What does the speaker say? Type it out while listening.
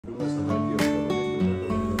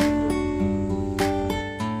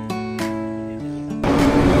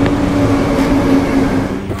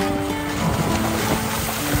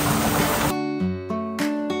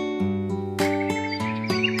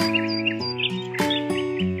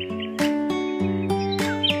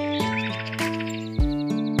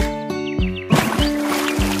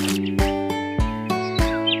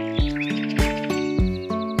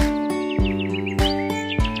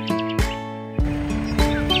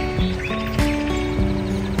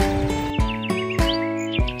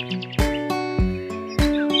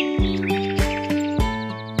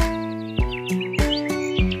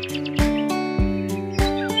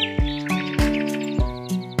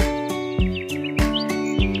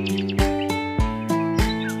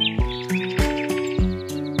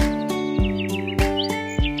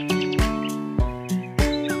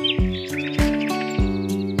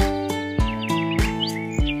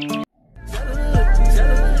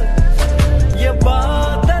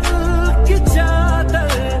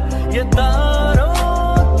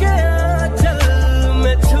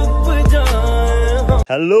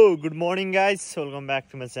Hello good morning guys welcome back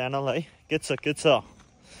to my channel है के छ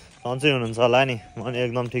सन्चै हुनुहुन्छ होला नि म पनि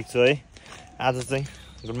एकदम ठिक छु है आज चाहिँ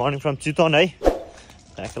गुड मर्निङ फ्रम चितवन है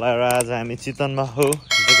एक्लै आज हामी चितवनमा हो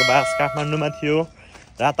हिजोको बास काठमाडौँमा थियो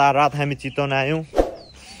रातारात हामी चितवन आयौँ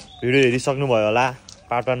भिडियो हेरिसक्नुभयो होला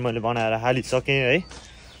पार्ट 1 मैले बनाएर हालिसकेँ है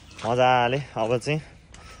मजाले अब चाहिँ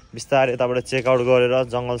बिस्तारै यताबाट चेकआउट गरेर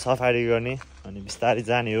जङ्गल सफारी गर्ने अनि बिस्तारै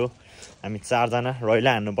जाने हो हामी 4 जना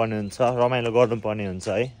रैला हान्नुपर्ने हुन्छ रमाइलो गर्नुपर्ने हुन्छ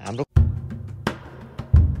है हाम्रो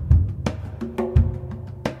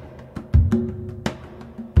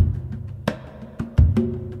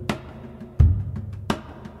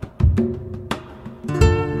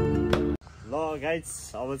ल गाइज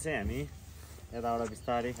अब चाहिँ हामी यताबाट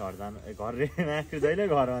बिस्तारै घर जानु घर रे माथि जहिले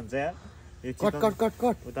घर भन्छ यार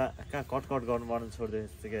कट उता कहाँ कट गर्नुपर्ने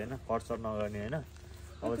छोडिदिएपछि कि होइन कटसट नगर्ने होइन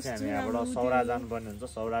अब चाहिँ हामी यहाँबाट सौरा जानुपर्ने हुन्छ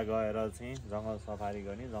सौरा गएर चाहिँ जङ्गल सफारी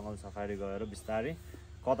गर्ने जङ्गल सफारी गएर बिस्तारै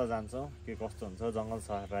कता जान्छौँ के कस्तो हुन्छ जङ्गल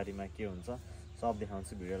सफारीमा के हुन्छ सब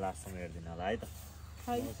देखाउँछु भिडियो लास्टसम्म हेरिदिनु होला है त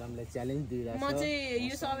मौसमले च्यालेन्ज दिइरहेछ म चाहिँ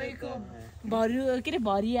यो सबैको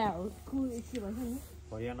भरिया हो के भन्छ नि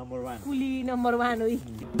भरिया नम्बर 1 कुली नम्बर 1 हो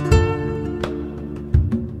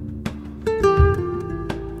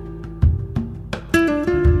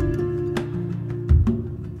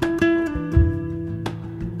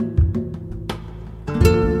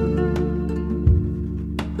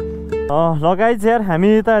लगाइज यार हामी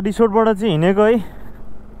त रिसोर्टबाट चाहिँ हिँडेको है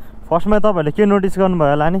फर्स्टमा तपाईँहरूले के नोटिस गर्नुभयो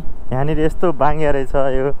होला नि यहाँनिर यस्तो बाङ्गिया रहेछ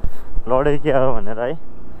यो लडै के हो भनेर है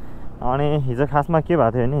अनि हिजो खासमा के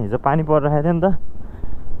भएको थियो भने हिजो पानी परिरहेको थियो नि त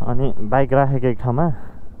अनि बाइक राखेको एक ठाउँमा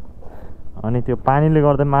अनि त्यो पानीले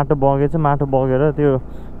गर्दा माटो बगेछ माटो बगेर त्यो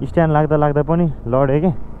स्ट्यान्ड लाग्दा पनि लड्यो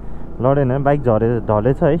कि लडेन भने बाइक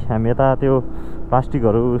ढलेछ है हामी यता त्यो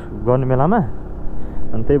प्लास्टिकहरू गर्ने बेलामा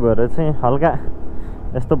अनि त्यही भएर चाहिँ हल्का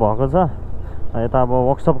यस्तो भएको छ यता अब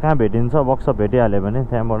वर्कसप कहाँ भेटिन्छ वर्कसप भेटिहाल्यो भने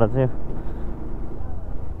त्यहाँबाट चाहिँ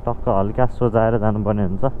टक्क हल्का सोझाएर जानुपर्ने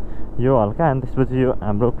हुन्छ यो हल्का अनि त्यसपछि यो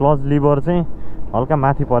हाम्रो क्लच लिभर चाहिँ हल्का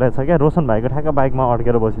माथि परेछ क्या रोशन भाइको ठ्याक्क बाइकमा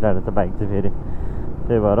अड्केर बसिरहेको छ बाइक चाहिँ फेरि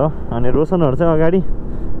त्यही भएर अनि रोशनहरू चाहिँ अगाडि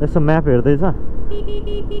यसो म्याप हेर्दैछ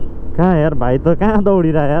कहाँ यार भाइ त कहाँ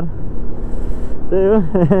दौडिरह यार त्यही हो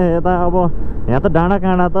यता अब यहाँ त डाँडा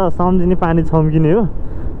काँडा त सम्झिने पानी छम्किने हो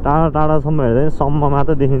टाढा टाढासम्म हेर्दा सम्म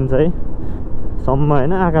मात्र देखिन्छ है सम्म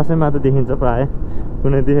होइन आकाशै मात्र देखिन्छ प्रायः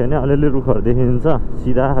कुनै देख्यो भने अलिअलि रुखहरू देखिन्छ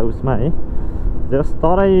सिधा उसमा है जस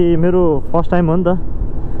तराई मेरो फर्स्ट टाइम हो नि त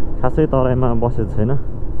खासै तराईमा बसेको छैन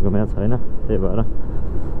घुमेको छैन त्यही भएर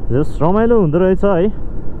जस रमाइलो हुँदो रहेछ है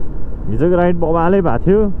हिजोको राइड बबालै भएको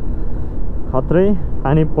थियो खत्रै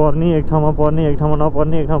पानी पर्ने एक ठाउँमा पर्ने एक ठाउँमा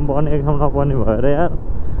नपर्ने एक ठाउँमा पर्ने एक ठाउँमा नपर्ने भएर यार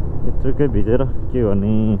यत्रुकै भिजेर के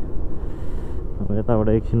गर्ने अब यताबाट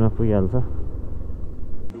एकछिनमा पुगिहाल्छ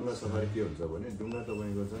डुङ्गा सफारी के हुन्छ भने डुङ्गा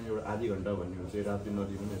तपाईँको चाहिँ एउटा आधी घन्टा भन्ने हुन्छ राति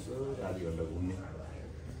नदी पनि यसो आधी घन्टा घुम्ने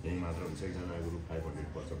यही मात्र हुन्छ एकजनाको रु 500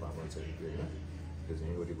 पर्छ 500 रुपियाँ होइन त्यो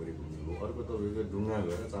चाहिँ वरिपरि घुम्नु अर्को तपाईँको डुङ्गा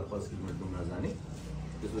गएर 4-5 किलोमिटर डुङ्गा जाने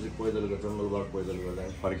त्यसपछि पैदल जङ्गल वाक पैदल गर्दा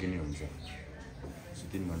फर्किने हुन्छ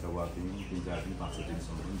 3 घन्टा वाकिङ 3-4 दिन 5-6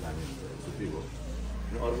 दिनसम्म पनि जाने हुन्छ छुट्टी हो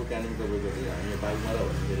अनि अर्को क्यानिङ तपाईँको चाहिँ हामी बागमारा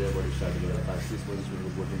भन्ने एरियाबाट स्टार्ट गरेर 5-30 बजीसम्मको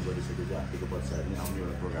बोटिङ गरिसकेपछि हात्तीको बच्चा हेर्ने आउने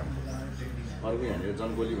एउटा प्रोग्राम हो अर्को यहाँनिर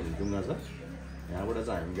जनकोली भन्ने डुङ्गा छ यहाँबाट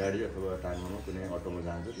चाहिँ हामी गाडी अथवा टाइममा कुनै अटोमा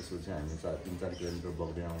जान्छ त्यसपछि हामी 3-4 किलोमिटर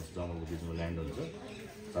बग्दै आउँछ जङ्गलको बिचमा ल्यान्ड हुन्छ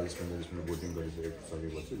 40-45 मिनट बोटिङ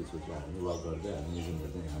गरिसकेपछि त्यसपछि हामी वाक गर्दै हामी म्युजियम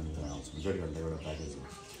गर्दै हामी आउँछौँ 1.5 घन्टा एउटा प्याकेज हो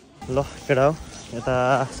ल केटा हो यता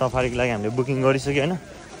सफारीको लागि हामीले बुकिङ गरिसक्यो होइन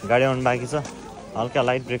गाडी आउनु बाँकी छ हल्का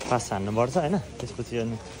लाइट ब्रेकफास्ट हान्नुपर्छ होइन त्यसपछि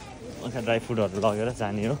अनि ड्राई फ्रुटहरू लगेर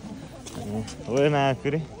जाने हो अनि वेमा आएको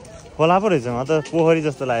फेरि खोला पो रहेछ म त पोखरी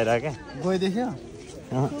जस्तो लागिरहेको क्या गइदेख्यो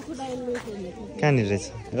कहाँनिर रहेछ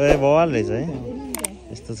ए बवाल रहेछ है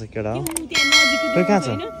यस्तो छ केटा हो खोइ कहाँ छ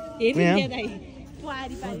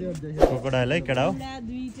क्रोकोडाइल है केटा हो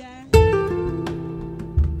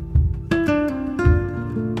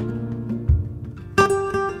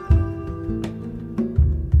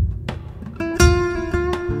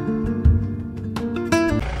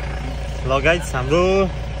ल गाइज हाम्रो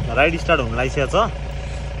राइड स्टार्ट हुन लागिसकेको छ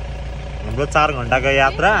हाम्रो 4 घन्टाको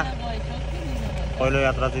यात्रा पहिलो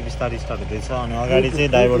यात्रा चाहिँ बिस्तारै स्टार्ट हुँदैछ अनि अगाडि चाहिँ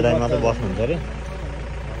ड्राइभर दाइ मात्रै बस्नुहुन्छ अरे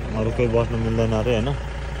अरू कोही बस्नु मिल्दैन अरे होइन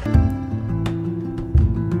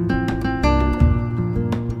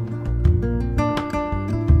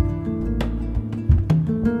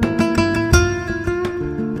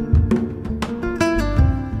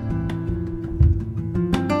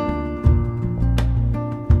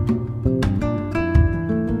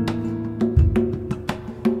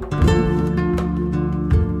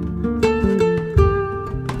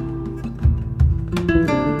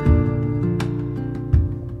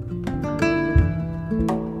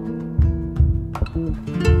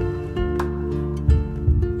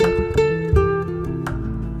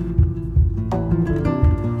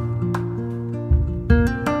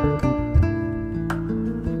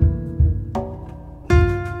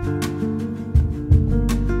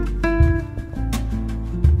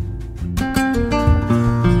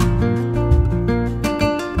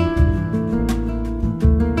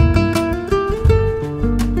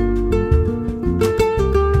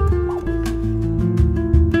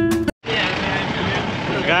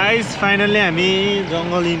गाइस फाइनल्ली हामी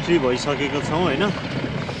जङ्गल इन्ट्री भइसकेको छौँ होइन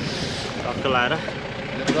टक्क लाएर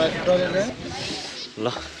ल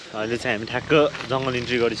अहिले चाहिँ हामी ठ्याक्क जङ्गल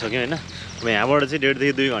इन्ट्री गरिसक्यौँ होइन अब यहाँबाट चाहिँ 1.5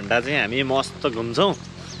 देखि 2 घन्टा चाहिँ हामी मस्त घुम्छौँ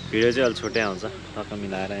भिडियो चाहिँ अलिक छुट्टै आउँछ टक्क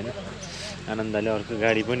मिलाएर होइन आनन्दले अर्को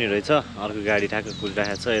गाडी पनि रहेछ अर्को गाडी ठ्याक्क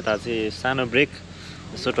कुदिरहेको छ यता चाहिँ सानो ब्रेक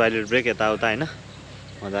यसो टोइलेट ब्रेक यताउता होइन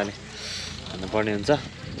मजाले हान्नुपर्ने हुन्छ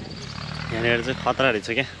यहाँनिर चाहिँ खतरा रहेछ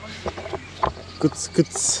क्या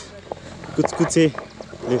कुचे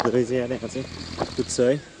लेख्दो रहेछ यहाँ चाहिँ कुच्छ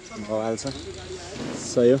है बवाल छ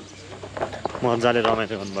सही हो मजाले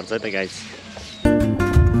रमाइलो गर्नुपर्छ है त गाइस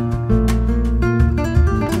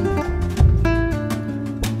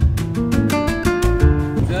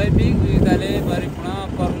जैविक विविधताले परिपूर्ण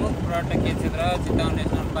प्रमुख पर्यटकीय क्षेत्र चितवन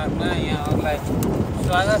नेसनल पार्कमा यहाँहरूलाई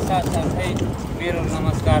स्वागत साथसाथै मेरो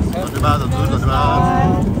नमस्कार छ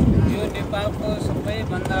यो नेपालको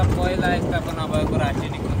सबैभन्दा पहिला स्थापना भएको राष्ट्रिय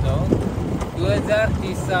निकुञ्ज हो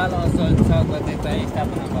 2030 साल असार 6 गते चाहिँ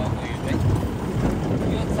स्थापना भएको यो चाहिँ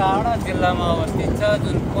यो 4वटा जिल्लामा अवस्थित छ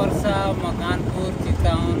जुन पर्सा मकवानपुर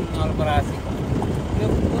चितवन नवलपरासी यो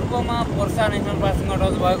पूर्वमा पर्सा नेसनल पार्कसँग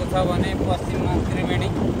टच भएको छ भने पश्चिममा त्रिवेणी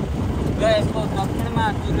र यसको दक्षिणमा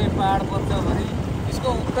जुरे पहाड पर्छ भने यसको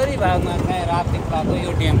उत्तरी भागमा चाहिँ राप्तीको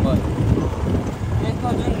यो ड्याम भयो यसको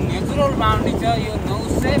जुन नेचुरल बााउन्ड्री छ यो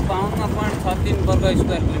 952.36 वर्ग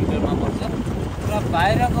स्क्वायर किलोमिटरमा पर्छ र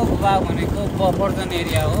बाहिरको भूभाग भनेको बफर जोन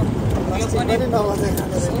एरिया हो यो पनि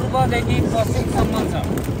पूर्वदेखि पश्चिमसम्म छ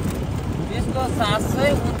यसको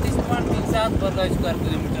 729.37 वर्ग स्क्वायर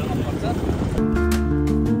किलोमिटरमा पर्छ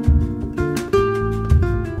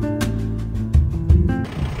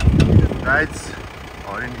Guys,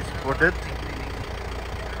 orange spotted.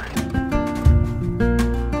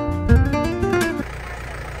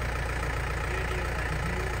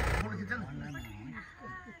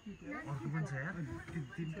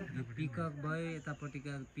 पिकअप भयो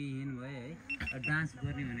यतापट्टिका पिहिन भयो है डान्स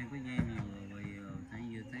गर्ने भनेको यहीँ हो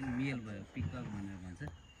यो चाहिँ मेल भयो पिकअप भनेर भन्छ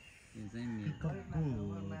यो चाहिँ मेल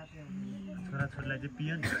छोराछोरीलाई चाहिँ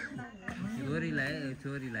पिएन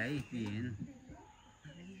छोरीलाई पिहिन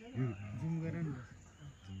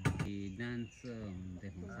डान्स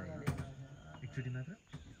देखाउँछ एकचोटि मात्र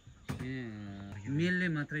मेलले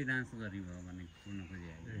मात्रै डान्स गर्ने भयो भने पूर्ण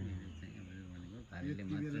खोजिहाल्यो भनेको भाइले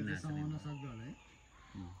मात्रै नाच्ने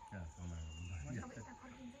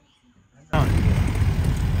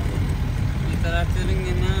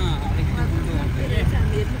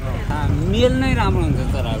मेल नै राम्रो हुन्छ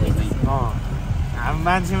चराको चाहिँ हाम्रो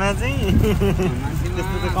मान्छेमा चाहिँ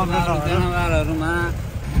जनावरहरूमा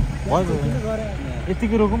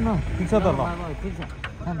यतिकै रोकौँ न ठिक छ त ल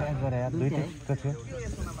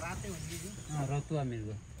रतुवा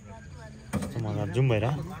मिर्गो मजा जाउँ भएर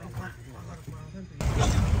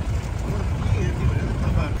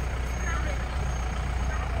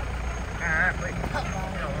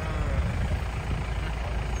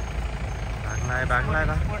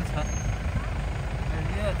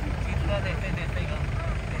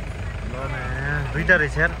दुईटा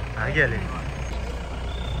रहेछ यार भागिहाले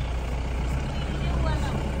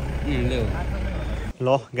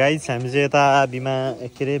ल गाइज हामी चाहिँ यता बिमा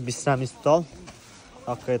के अरे विश्राम स्थल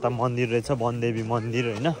टक्क यता मन्दिर रहेछ वनदेवी मन्दिर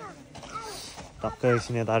होइन टक्क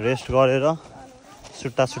एकछिन यता रेस्ट गरेर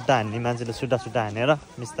सुट्टा हान्ने मान्छेले सुट्टा हानेर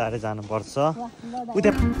बिस्तारै जानुपर्छ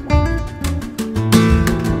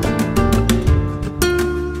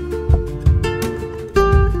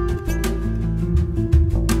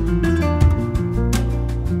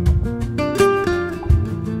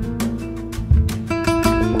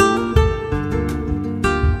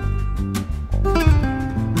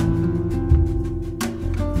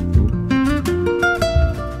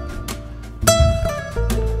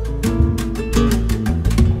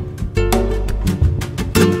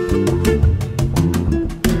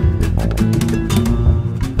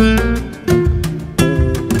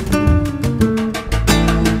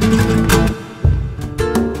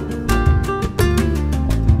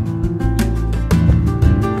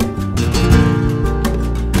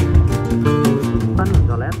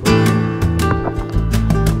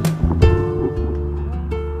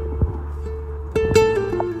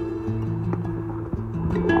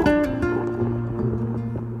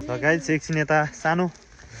उता गाइज एकछिन यता सानो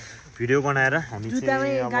भिडियो बनाएर हामी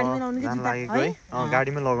चाहिँ अब जान लागेको है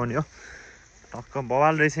गाडीमै लगाउने हो टक्क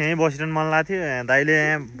बवाल रहेछ यहीँ बसिरहनु मन लाग्थ्यो दाइले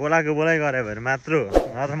बोलाएको बोलाइ गरे भएर मात्र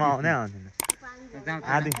नत्रमा आउँदैन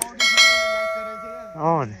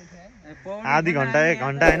आधी घन्टा 1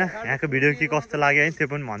 घन्टा होइन यहाँको भिडियो के कस्तो लाग्यो है त्यो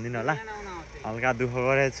पनि भनिदिनु होला हल्का दुःख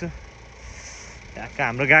गरेको छु यहाँको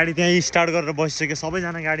हाम्रो गाडी त्यहाँ स्टार्ट गरेर बसिसक्यो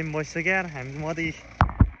सबैजना गाडीमा बसिसक्यो यार हामी म त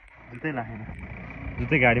जुत्तै लागेन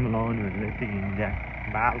जुत्तै गाडीमा लगाउनु भनेर यतिकै हिँड्दा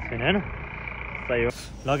बाल छैन होइन सही हो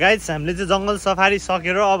ल गाइज हामीले चाहिँ जङ्गल सफारी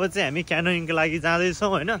सकेर अब चाहिँ हामी क्यानोइङको लागि जाँदैछौँ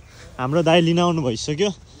होइन हाम्रो दाइ लिन आउनु भइसक्यो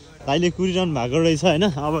दाइले कुरिरहनु भएको रहेछ होइन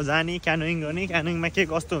अब जाने क्यानोइङ गर्ने क्यानोइङमा के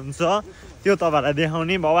कस्तो हुन्छ त्यो तपाईँहरूलाई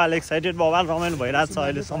देखाउने बवाल एक्साइटेड बवाल रमाइलो भइरहेको छ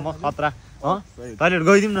अहिलेसम्म खतरा तपाईँहरू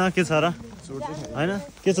गइदिउँ न के छ र होइन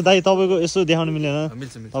के छ दाइ तपाईँको यसो देखाउनु मिलेन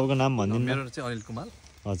तपाईँको नाम भनिदिनु मेरो चाहिँ अनिल कुमार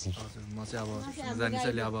हजुर म चाहिँ अब जानिस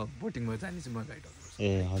अहिले अब बोटिङमा जानिस म गाइड ए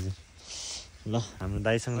हजुर ल हाम्रो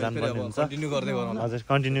दाइसँग जानुपर्ने हुन्छ कन्टिन्यू गर्दै गरौँ हजुर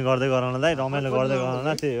कन्टिन्यू गर्दै गरौँ दाइ रमाइलो गर्दै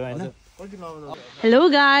गरौँ त्यही हो होइन हेलो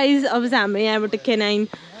गाइज अब चाहिँ हाम्रो यहाँबाट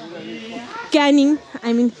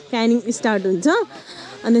क्यानिङ स्टार्ट हुन्छ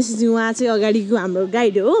अनि त्यसपछि उहाँ चाहिँ अगाडिको हाम्रो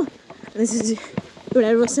गाइड हो अनि त्यसपछि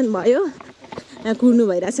एउटा रोसन भयो यहाँ कुर्नु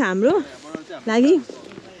भइरहेछ हाम्रो लागि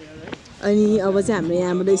अनि अब चाहिँ हाम्रो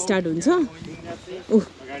यहाँबाट स्टार्ट हुन्छ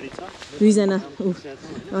दुईजना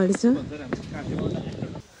अगाडि छ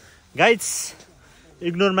गाइड्स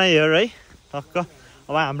इग्नोर माई हेयर है टक्क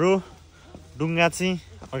अब हाम्रो डुङ्गा चाहिँ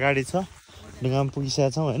अगाडि छ डुङ्गामा पुगिसकेका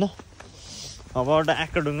छौँ होइन अब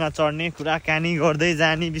आएको ढुङ्गा चढ्ने कुराकानी गर्दै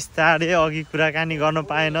जाने बिस्तारै अघि कुराकानी गर्न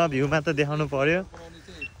पाएन भ्यूमा त देखाउनु पर्यो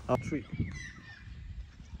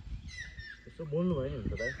बोल्नु भयो नि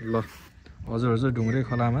हुन्छ ल हजुर ढुङ्ग्रे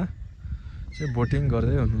खोलामा चाहिँ बोटिङ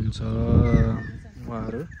गर्दै हुनुहुन्छ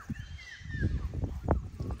उहाँहरू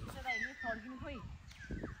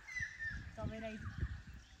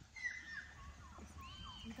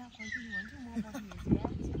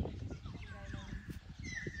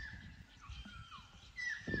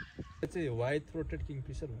चाहिँ व्हाइट थ्रोटेड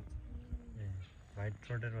किङफिसर भन्छ व्हाइट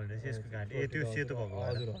थ्रोटेड भनेपछि यसको घाँटी ए त्यो सेतो भएको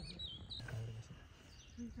हजुर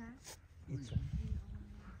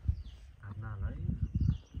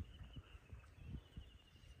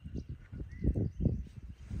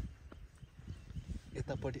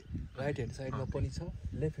यतापट्टि राइट ह्यान्ड साइडमा पनि छ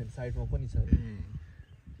लेफ्ट ह्यान्ड साइडमा पनि छ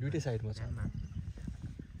दुइटै साइडमा छ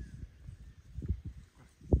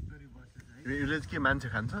यसले के मान्छे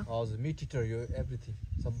खान्छ हजुर मिट इटर यो एभ्रिथिङ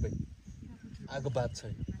सबै आगो बात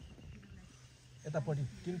छैन यतापट्टि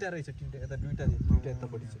तिनवटा रहेछ तिनवटा यता दुइटा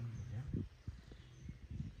यतापट्टि छ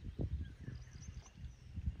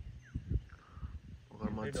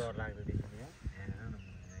डर लाग्दो देखिने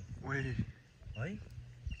है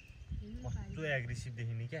कस्तो एग्रेसिभ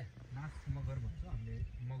देखिने क्या मगर भन्छ हामीले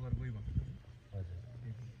मगर गई भन्छ हजुर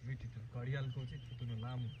मिट इटर घडियालको चाहिँ थुतुनो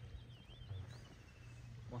लामो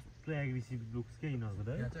कस्तो एग्रेसिभ लुक्स क्या यिनीहरूको त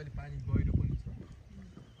यहाँ चाहिँ अहिले पानी गहिरो पनि छ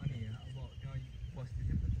अनि यहाँ अब त्यहाँ बस्ती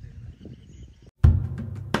थियो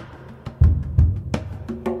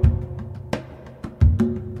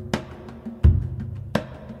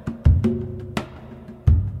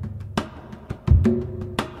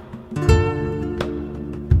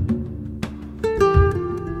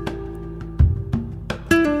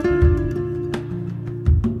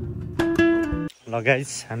ल गाइस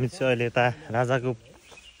हामी चाहिँ अहिले यता राजाको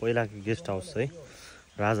पहिलाको गेस्ट हाउस है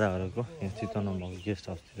राजाहरूको यहाँ चितवनमा भएको गेस्ट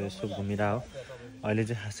हाउसतिर यसो घुमिरह अहिले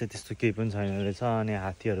चाहिँ खासै त्यस्तो केही पनि छैन रहेछ अनि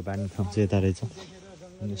हात्तीहरू बाँड्ने ठाउँ चाहिँ यता रहेछ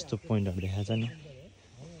अनि यस्तो पोइन्टहरू देखाएको छ नि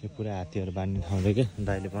यो पुरा हात्तीहरू बाँड्ने ठाउँ रे के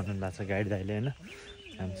दाइले बनाउनु भएको छ गाइड दाइले होइन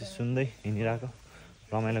हामी चाहिँ सुन्दै हिँडिरहेको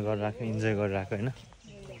रमाइलो गरिरहेको इन्जोय गरिरहेको होइन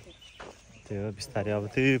त्यो हो बिस्तारै अब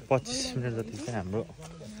त्यही 25 मिनट जति चाहिँ हाम्रो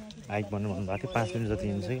हाइक भन्नु भन्नुभएको थियो 5 मिनट जति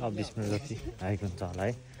हिँड्छ कि अब 20 मिनट जति हाइक हुन्छ होला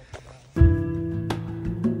है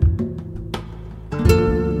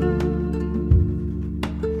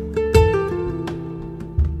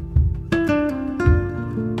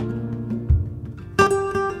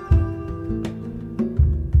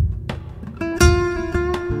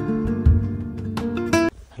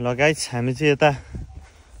ल गाइस हामी चाहिँ यता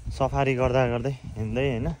सफारी गर्दा गर्दै हिँड्दै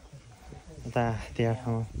होइन यता त्यहाँ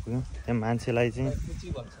ठाउँमा पुग्यौँ त्यहाँ मान्छेलाई चाहिँ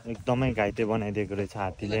एकदमै घाइते बनाइदिएको रहेछ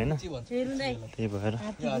हात्तीले होइन त्यही भएर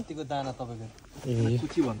हात्तीको दाना तपाईँको ए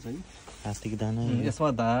कुची भन्छ है हात्तीको दाना यसमा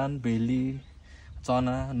धान भेली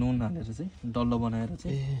चना नुन हालेर चाहिँ डल्लो बनाएर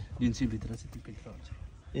चाहिँ दिन्छु भित्र चाहिँ त्यो भित्र हुन्छ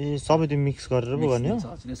ए सबै त्यो मिक्स गरेर पो गर्ने हो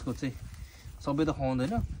यसको चाहिँ सबै त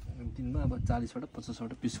खुवाउँदैन दिनमा अब 40वटा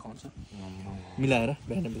 50वटा पिस खुवाउँछ मिलाएर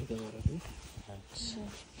बिहान बेलुका गरेर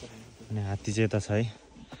अनि हात्ती चाहिँ यता छ है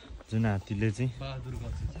जुन हात्तीले चाहिँ बहादुर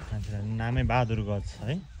गछ नामै बहादुर गछ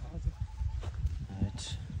है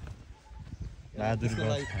बहादुर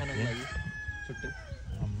गछ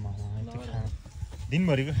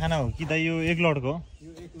दिनभरिको खाना हो कि त यो एक लटको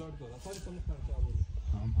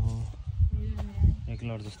एक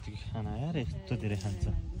लट जस्तो खाना यार यस्तो धेरै खान्छ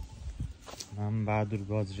नाम बहादुर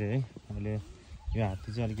गज रे है अहिले यो हात्ती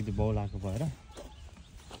चाहिँ अलिकति बौलाएको भएर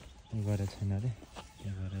गरेको छैन अरे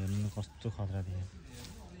त्यो भएर हेर्नु कस्तो खतरा थियो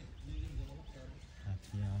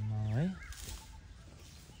हात्ती आमा है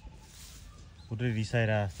पुरै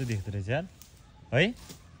रिसाएर जस्तो देख्दो रहेछ यार है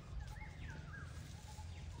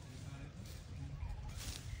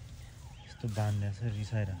यस्तो बाँध्ने छ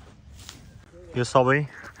रिसाएर यो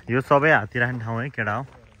सबै हात्ती राख्ने ठाउँ है केटा हो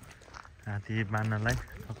हात्ती बाँध्नलाई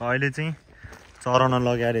अहिले चाहिँ चराउन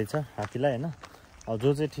लगाएर रहेछ हात्तीलाई होइन अब जो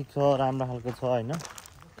चाहिँ ठिक छ राम्रो खालको छ होइन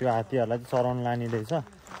त्यो हात्तीहरूलाई चाहिँ चराउन लाने रहेछ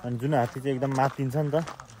अनि जुन हात्ती चाहिँ एकदम मातिन्छ नि त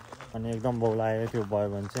अनि एकदम बौलायो त्यो भयो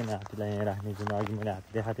भने चाहिँ हात्तीलाई यहाँ राख्ने जुन अघि मैले हात्ती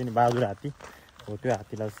देखाएको थिएँ नि बहादुर हात्ती हो त्यो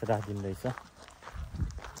हात्तीलाई जस्तो राखिदिनु रहेछ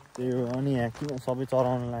त्यो अनि यहाँ किन सबै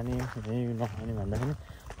चराउन लाने यहीँ नखाने भन्दाखेरि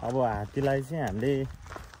अब हात्तीलाई चाहिँ हामीले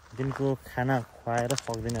दिनको खाना खुवाएर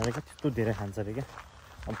सक्दैन अरे क्या त्यस्तो धेरै खान्छ अरे क्या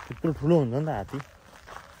अब त्यत्रो ठुलो हुन्छ नि त हात्ती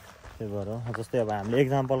त्यही भएर जस्तै अब हामीले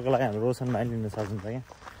एक्जाम्पलको लागि हाम्रो रोशन भाइ लिन सकिन्छ क्या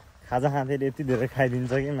खाजा खाँदाखेरि यति धेरै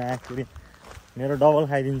खाइदिन्छ कि माखेरि मेरो डबल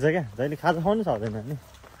खाइदिन्छ क्या जहिले खाजा खुवाउनु सक्दैन नि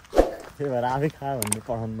त्यही भएर आफै खा भन्ने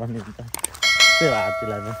पढाउनु पर्ने हुन्छ त्यही भएर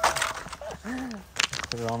हात्तीलाई चाहिँ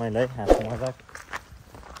रमाइलो है हात्ती मजाक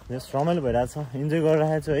जस रमाइलो भइरहेछ इन्जोय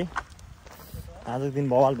गरिरहेको छु है आजको दिन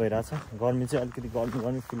बवाल भइरहेछ गर्मी चाहिँ अलिकति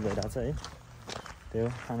गर्मी फिल भइरहेछ है त्यो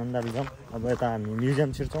आनन्द लिन्छौँ अब यता हामी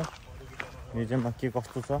म्युजियम छिर्छौँ म्युजियममा के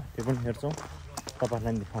कस्तो छ त्यो पनि हेर्छौँ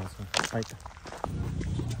तपाईँहरूलाई देखाउँछौँ है त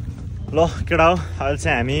ल केटा हो अहिले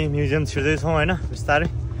चाहिँ हामी म्युजियम छिर्दैछौँ होइन बिस्तारै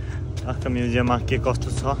टक्क म्युजियममा के कस्तो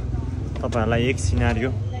छ तपाईँहरूलाई एक सिनारियो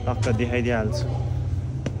टक्क देखाइदिइहाल्छु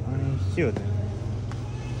अनि के हो त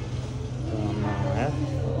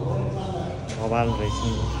बवाल रहेछ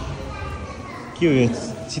के हो यो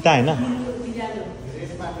चिता होइन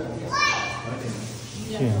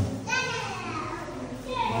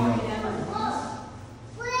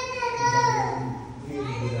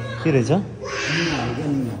के रहेछ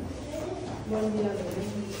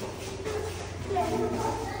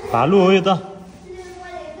भालु हो यो त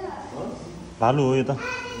भालु हो यो त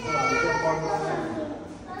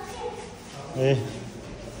ए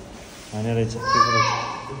होइन रहेछ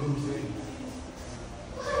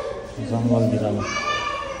जङ्गल बिरालो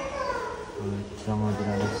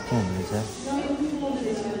जस्तो हुँदैछ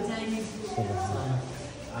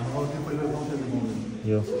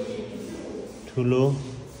यो ठुलो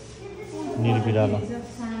निर्बिरालो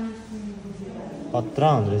खतरा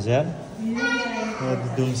हुँदो रहेछ यार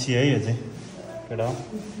दुम्सी है यो चाहिँ केटा हो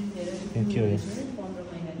यो के हो यो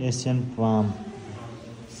एसियन पाम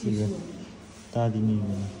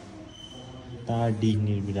ताडी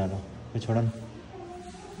निर्बिरालो यो छोडा न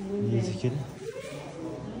यो चाहिँ के अरे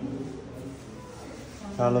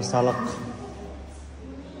कालो सालक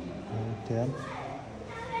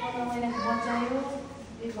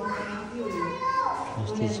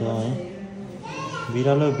यस्तो छ है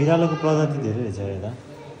बिरालोको प्रजाति धेरै रहेछ यता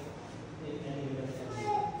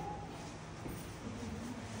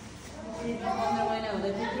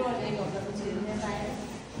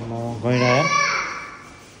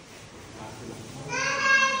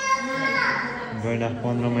गैँडा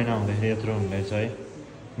 15 महिना हुँदाखेरि यत्रो हुँदैछ है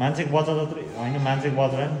मान्छेको बच्चा जत्रै होइन मान्छेको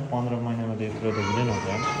बच्चा 15 महिनामा त यत्रो त हुँदैन हुन्छ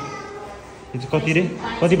होइन यो चाहिँ कति रे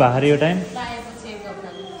कति भएको रे यो टाइम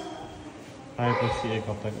पाएपछि 1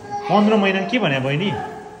 हप्ता 15 महिना के भने बहिनी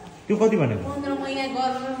त्यो कति भनेको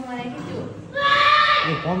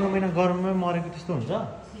 15 महिना गरममै मरेको त्यस्तो हुन्छ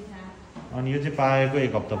अनि यो चाहिँ पाएको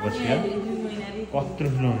 1 हप्ता पछि हो कत्रो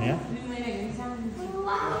ठुलो हुने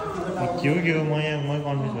के हो म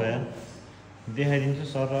कन्फ्युज भयो देखाइदिन्छु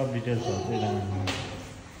सर र डिटेल्सहरू चाहिँ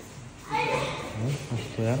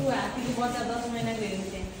कस्तो यार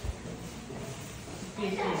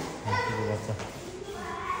हात्तीको बच्चा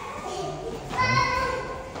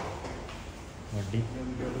हड्डी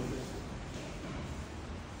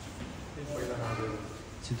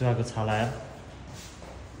चितुवाको छाला यार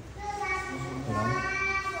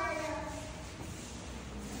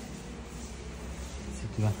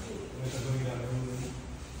चितुवा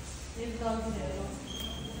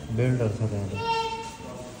बेल्टहरू छ त्यहाँ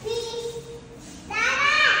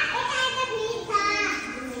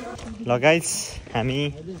ल गाइस हामी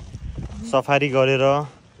सफारी गरेर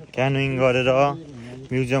क्यानोइङ गरेर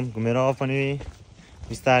म्युजियम घुमेर पनि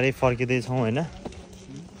बिस्तारै फर्किँदैछौँ होइन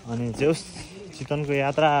अनि चाहिँ चितवनको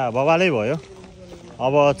यात्रा बबालै भयो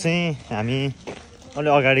अब चाहिँ हामी अलि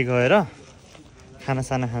अगाडि गएर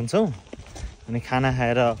खानासाना खान्छौँ अनि खाना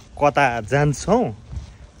खाएर कता जान्छौँ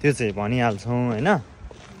त्यो चाहिँ भनिहाल्छौँ होइन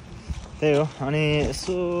त्यही हो अनि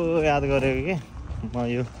यसो याद गरेको कि म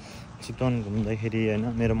यो चितवन घुम्दाखेरि होइन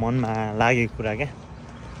मेरो मनमा लागेको कुरा क्या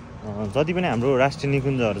जति पनि हाम्रो राष्ट्रिय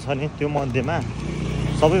निकुञ्जहरू छ नि त्यो मध्येमा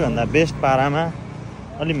सबैभन्दा बेस्ट पारामा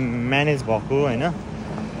अलि म्यानेज भएको होइन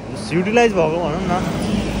युटिलाइज भएको भनौँ न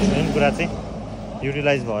मेन कुरा चाहिँ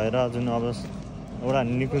युटिलाइज भएर जुन अब एउटा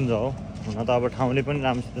निकुञ्ज हो हुन त अब ठाउँले पनि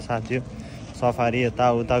राम्रोसित साथ दियो सफारी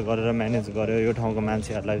यताउता गरेर म्यानेज गर्यो यो ठाउँको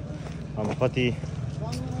मान्छेहरूलाई अब कति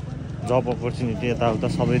जब अपर्च्युनिटी यताउता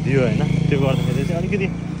सबै दियो होइन त्यो गर्दाखेरि चाहिँ अलिकति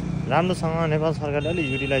राम्रोसँग नेपाल सरकारले अलिक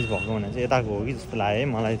युटिलाइज भएको भने चाहिँ यताको हो कि जस्तो लाग्यो है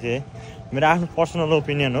मलाई चाहिँ मेरो आफ्नो पर्सनल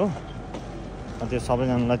ओपिनियन हो त्यो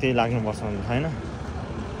सबैजनालाई त्यही लाग्नुपर्छ भन्ने छैन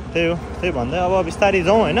त्यही हो त्यही भन्दै अब बिस्तारै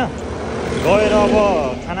जाउँ होइन गएर अब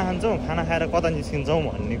खाना खान्छौँ खाना खाएर कता निस्किन्छौँ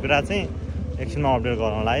भन्ने कुरा चाहिँ एकछिनमा अपडेट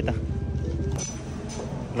गरौँला है त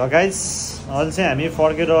ल गाइस अहिले चाहिँ हामी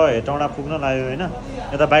फर्केर हेटौँडा पुग्न लाग्यो होइन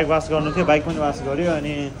यता बाइक वास गर्नु थियो बाइक पनि वास गऱ्यो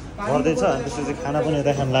अनि गर्दैछ अनि त्यसपछि खाना पनि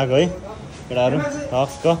यता खानु लाग्यो है केटाहरू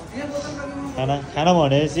टक्क खाना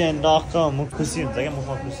भनेपछि अनि टक्क मुख खुसी हुन्छ क्या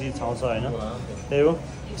मुखमा खुसी छाउँछ होइन त्यही हो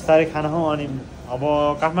बिस्तारै खाना खाउँ अनि अब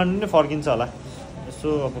काठमाडौँ नै फर्किन्छ होला यसो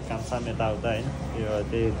अब कामसाम यताउता होइन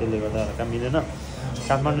त्यसले गर्दा काम मिलेन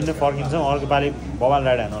काठमाडौँ नै फर्किन्छौँ अर्को पालि बबाल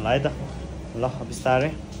राइड हान्नु होला है त ल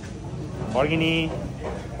बिस्तारै फर्किने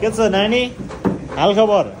के छ नानी हाल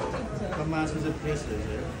खबर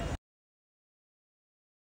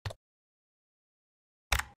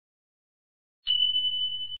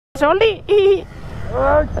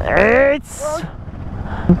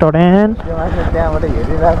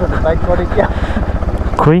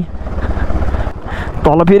खोइ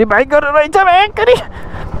तल फेरि बाइक गरेर रहेछ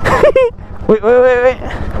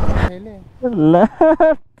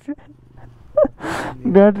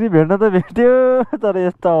ब्याट्री भेट्न त भेट्यो तर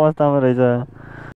यस्तो अवस्थामा रहेछ